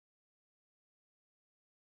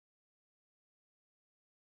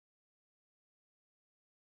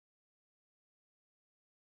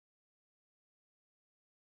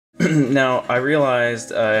Now I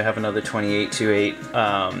realized I have another 2828,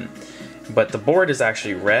 but the board is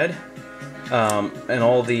actually red, and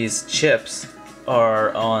all these chips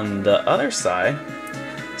are on the other side,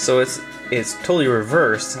 so it's totally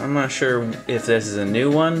reversed. I'm not sure if this is a new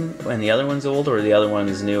one and the other one's old, or the other one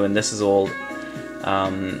is new and this is old. I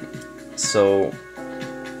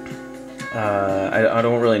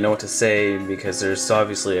don't really know what to say, because there's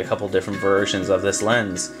obviously a couple different versions of this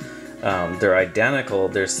lens. They're identical,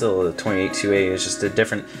 they're still a 28-2.8, it's just a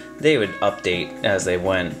different, they would update as they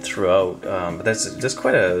went throughout, but that's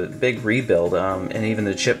quite a big rebuild, and even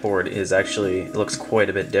the chipboard is actually, looks quite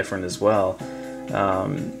a bit different as well.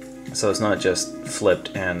 So it's not just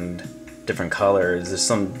flipped and different colors, there's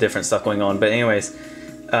some different stuff going on, but anyways,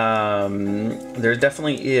 there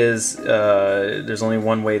definitely is, there's only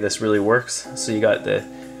one way this really works. So you got the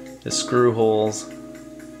screw holes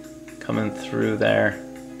coming through there,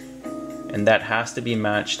 and that has to be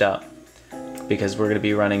matched up, because we're going to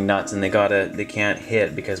be running nuts, and they can't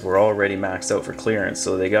hit because we're already maxed out for clearance,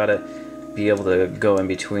 so they got to be able to go in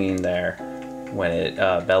between there when it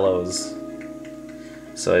bellows.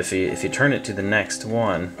 So if you turn it to the next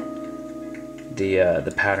one,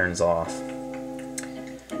 the pattern's off.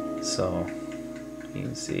 So you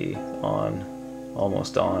can see on,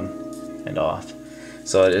 almost on, and off.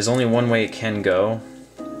 So there's only one way it can go.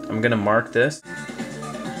 I'm gonna mark this.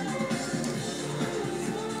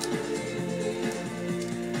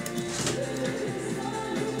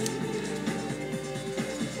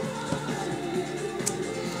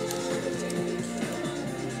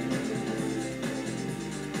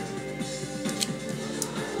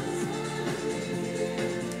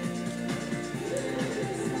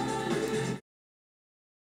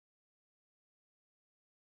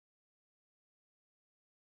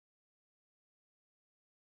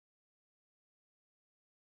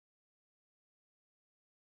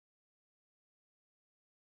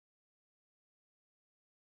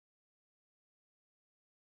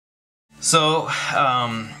 So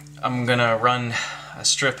I'm gonna run a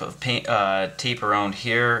strip of tape around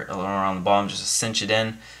here, around the bottom, just to cinch it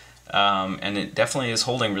in, and it definitely is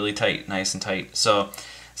holding really tight, nice and tight. So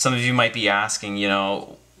some of you might be asking, you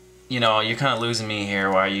know, you're kind of losing me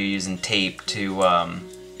here. Why are you using tape to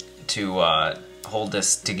hold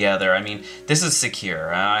this together? I mean, this is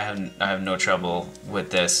secure. I have no trouble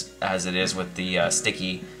with this as it is with the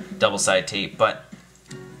sticky double-side tape, but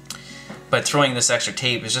throwing this extra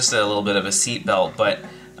tape is just a little bit of a seat belt. But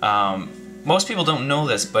most people don't know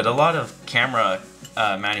this, but a lot of camera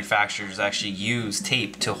manufacturers actually use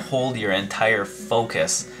tape to hold your entire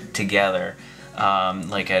focus together.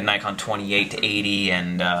 Like a Nikon 28-80,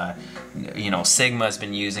 and you know, Sigma's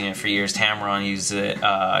been using it for years. Tamron uses it.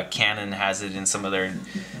 Canon has it in some of their,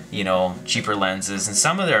 you know, cheaper lenses, and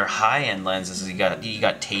some of their high-end lenses. You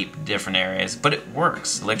got tape in different areas, but it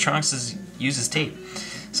works. Electronics uses tape.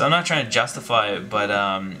 So I'm not trying to justify it, but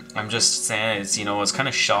I'm just saying it's, you know, it's kind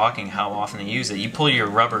of shocking how often they use it. You pull your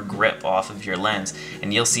rubber grip off of your lens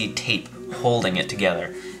and you'll see tape holding it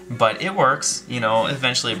together. But it works, you know,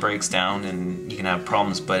 eventually it breaks down and you can have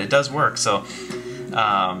problems, but it does work. So,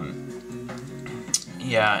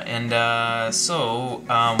 yeah, and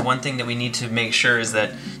one thing that we need to make sure is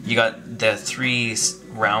that you got the 3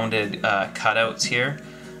 rounded cutouts here.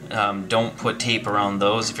 Don't put tape around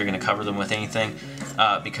those if you're going to cover them with anything.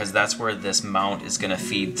 Because that's where this mount is going to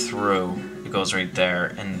feed through. It goes right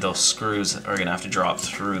there, and those screws are going to have to drop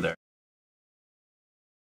through there.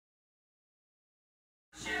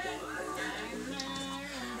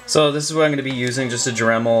 So this is what I'm going to be using, just a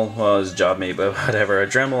Dremel, well, it's job mate, but whatever, a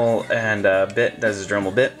Dremel and a bit. That's a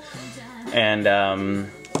Dremel bit, and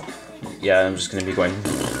yeah, I'm just going to be going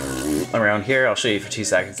around here. I'll show you for 2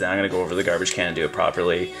 seconds, then I'm going to go over the garbage can and do it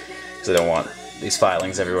properly, because I don't want these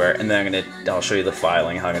filings everywhere, and then I'll show you the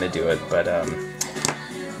filing, how I'm gonna do it. But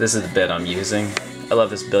this is the bit I'm using. I love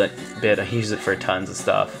this bit. I use it for tons of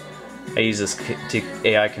stuff. I use this to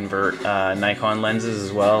AI convert Nikon lenses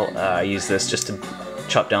as well. I use this just to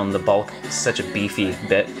chop down the bulk. It's such a beefy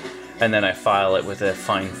bit, and then I file it with a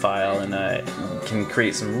fine file, and I can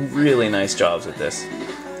create some really nice jobs with this.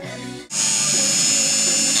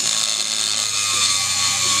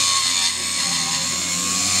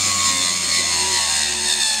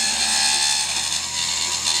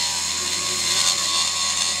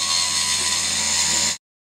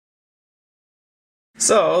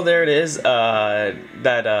 So there it is. That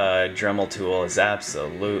Dremel tool is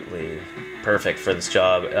absolutely perfect for this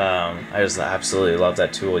job. I just absolutely love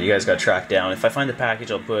that tool. You guys got to track down. If I find the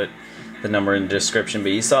package, I'll put the number in the description.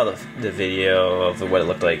 But you saw the video of what it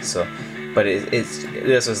looked like. So but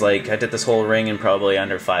this was like, I did this whole ring in probably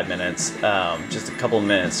under 5 minutes, just a couple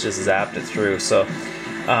minutes, just zapped it through. So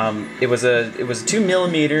it was 2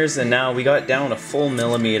 millimeters, and now we got down a full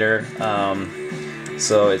millimeter.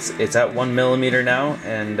 So it's at 1 millimeter now,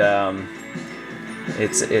 and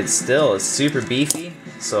it's super beefy.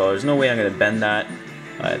 So there's no way I'm gonna bend that.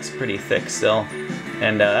 It's pretty thick still,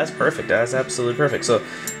 and that's perfect. That's absolutely perfect. So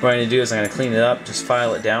what I'm gonna do is I'm gonna clean it up, just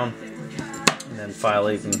file it down, and then file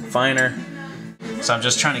it even finer. So I'm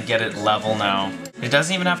just trying to get it level now. It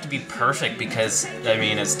doesn't even have to be perfect because, I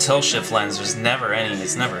mean, it's tilt shift lens. There's never any,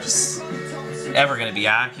 it's never ever going to be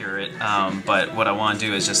accurate. But what I want to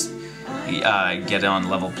do is just get it on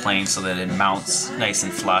level plane so that it mounts nice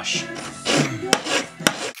and flush.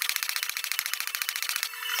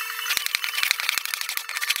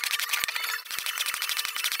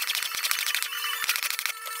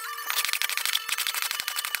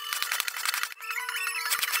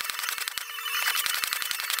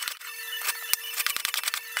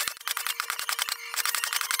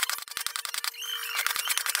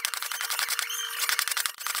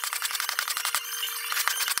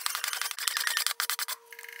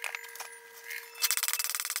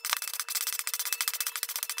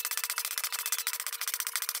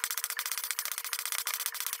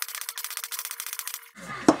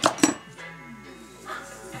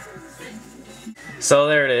 So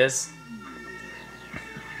there it is.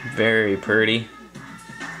 Very pretty.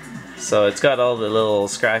 So it's got all the little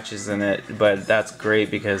scratches in it, but that's great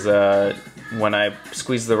because when I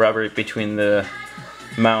squeeze the rubber between the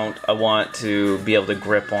mount, I want to be able to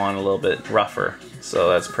grip on a little bit rougher. So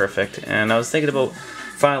that's perfect. And I was thinking about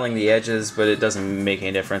filing the edges, but it doesn't make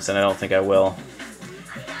any difference, and I don't think I will.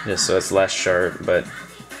 Just so it's less sharp, but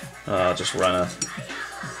I'll just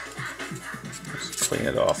clean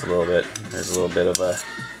it off a little bit. There's a little bit of a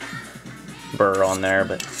burr on there,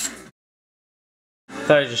 but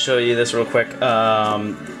thought I'd just show you this real quick.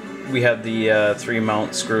 We have the 3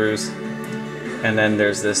 mount screws, and then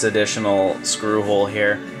there's this additional screw hole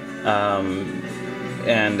here,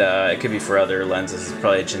 and it could be for other lenses. It's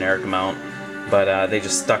probably a generic mount, but they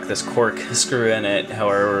just stuck this cork screw in it.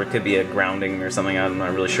 However, it could be a grounding or something, I'm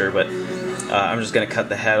not really sure, but I'm just going to cut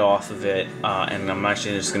the head off of it, and I'm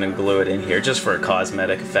actually just going to glue it in here just for a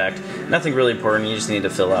cosmetic effect. Nothing really important, you just need to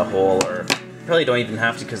fill that hole, or probably don't even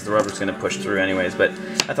have to because the rubber's going to push through anyways, but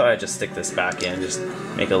I thought I'd just stick this back in, just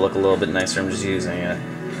make it look a little bit nicer. I'm just using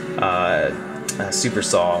a super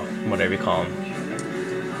saw, whatever you call them.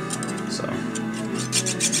 So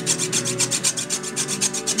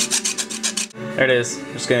there it is.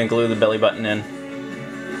 Just going to glue the belly button in.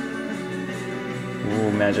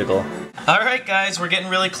 Ooh, magical. Alright guys, we're getting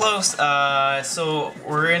really close. So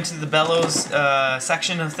we're into the bellows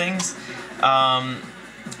section of things.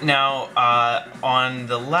 Now, on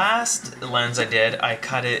the last lens I did, I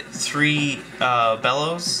cut it 3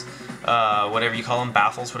 bellows, whatever you call them,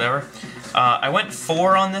 baffles, whatever. I went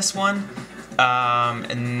 4 on this one,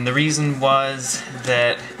 and the reason was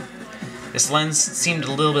that this lens seemed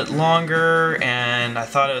a little bit longer, and I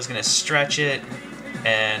thought I was going to stretch it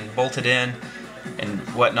and bolt it in and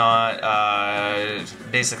whatnot.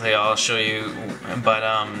 Basically, I'll show you, but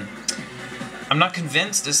I'm not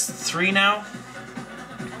convinced. It's 3 now.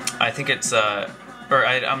 I think it's,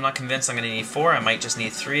 I'm not convinced I'm going to need 4. I might just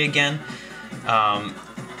need 3 again.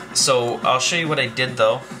 So I'll show you what I did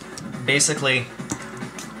though. Basically,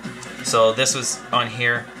 so this was on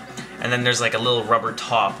here, and then there's like a little rubber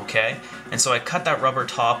top, okay? And so I cut that rubber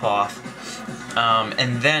top off,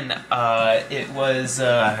 and then it was,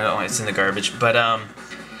 I don't know, it's in the garbage, but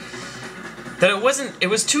that it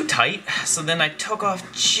was too tight, so then I took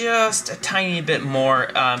off just a tiny bit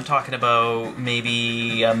more. I'm talking about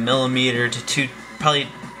maybe 1 millimeter to 2, probably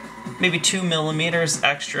maybe 2 millimeters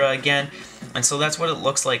extra again, and so that's what it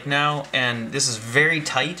looks like now. And this is very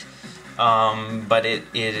tight, but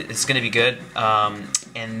it's gonna be good.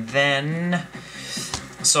 And then,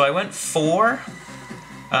 so I went 4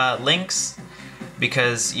 links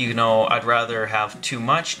because, you know, I'd rather have too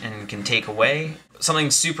much and can take away.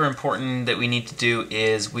 Something super important that we need to do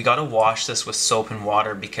is we gotta wash this with soap and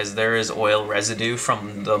water because there is oil residue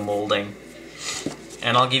from the molding.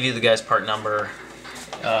 And I'll give you the guy's part number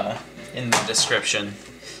in the description.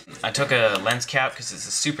 I took a lens cap because it's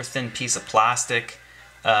a super thin piece of plastic.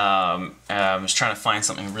 I was trying to find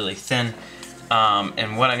something really thin.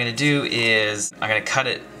 And what I'm gonna do is I'm gonna cut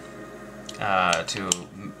it to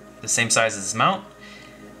the same size as this mount,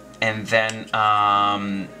 and then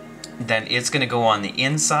it's going to go on the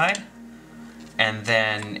inside, and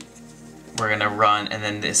then we're going to run, and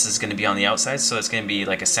then this is going to be on the outside, so it's going to be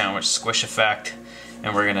like a sandwich squish effect,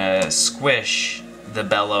 and we're going to squish the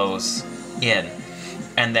bellows in.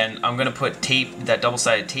 And then I'm going to put tape, that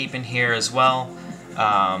double-sided tape in here as well.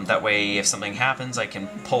 That way if something happens I can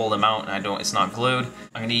pull them out and it's not glued.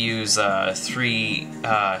 I'm going to use 3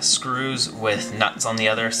 screws with nuts on the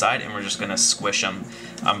other side, and we're just going to squish them.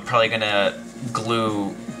 I'm probably going to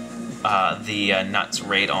glue the nuts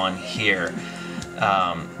right on here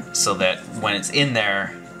so that when it's in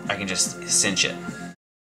there I can just cinch it.